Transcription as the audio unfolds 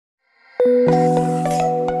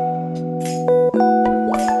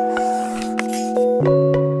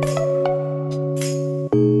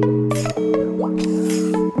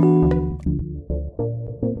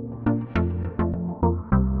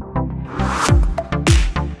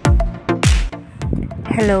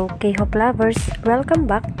Hello K-pop lovers, welcome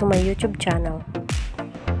back to my YouTube channel.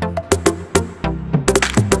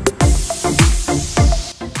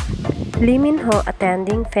 Lee Min-ho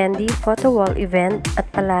attending Fendi photo wall event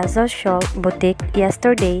at Palazzo Show Boutique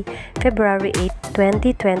yesterday, February 8,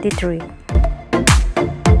 2023.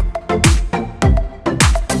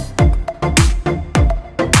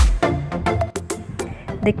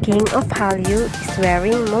 The King of Hallyu is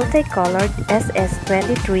wearing multicolored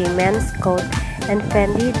SS23 men's coat and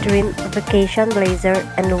Fendi Dream Vacation blazer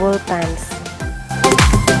and wool pants.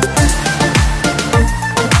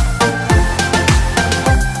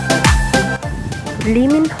 Lee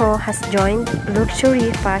Min-ho has joined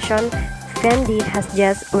luxury fashion. Fendi has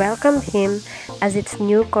just welcomed him as its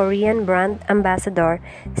new Korean brand ambassador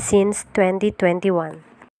since 2021.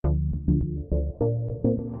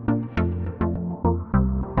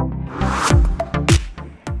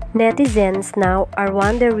 Netizens now are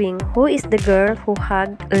wondering who is the girl who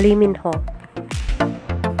hugged Lee Min-ho.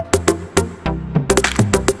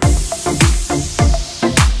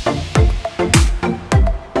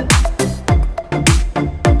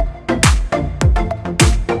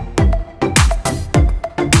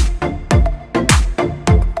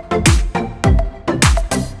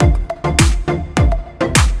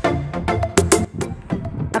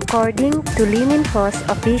 According to Lee Min-ho's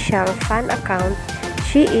official fan account,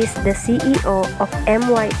 she is the CEO of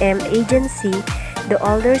MYM Agency, the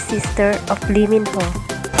older sister of Lee Min-ho.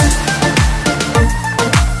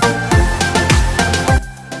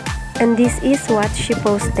 And this is what she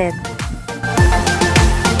posted.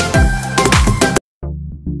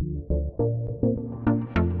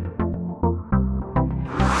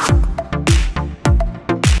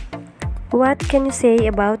 What can you say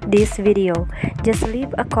about this video? Just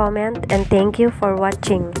leave a comment and thank you for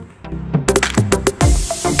watching.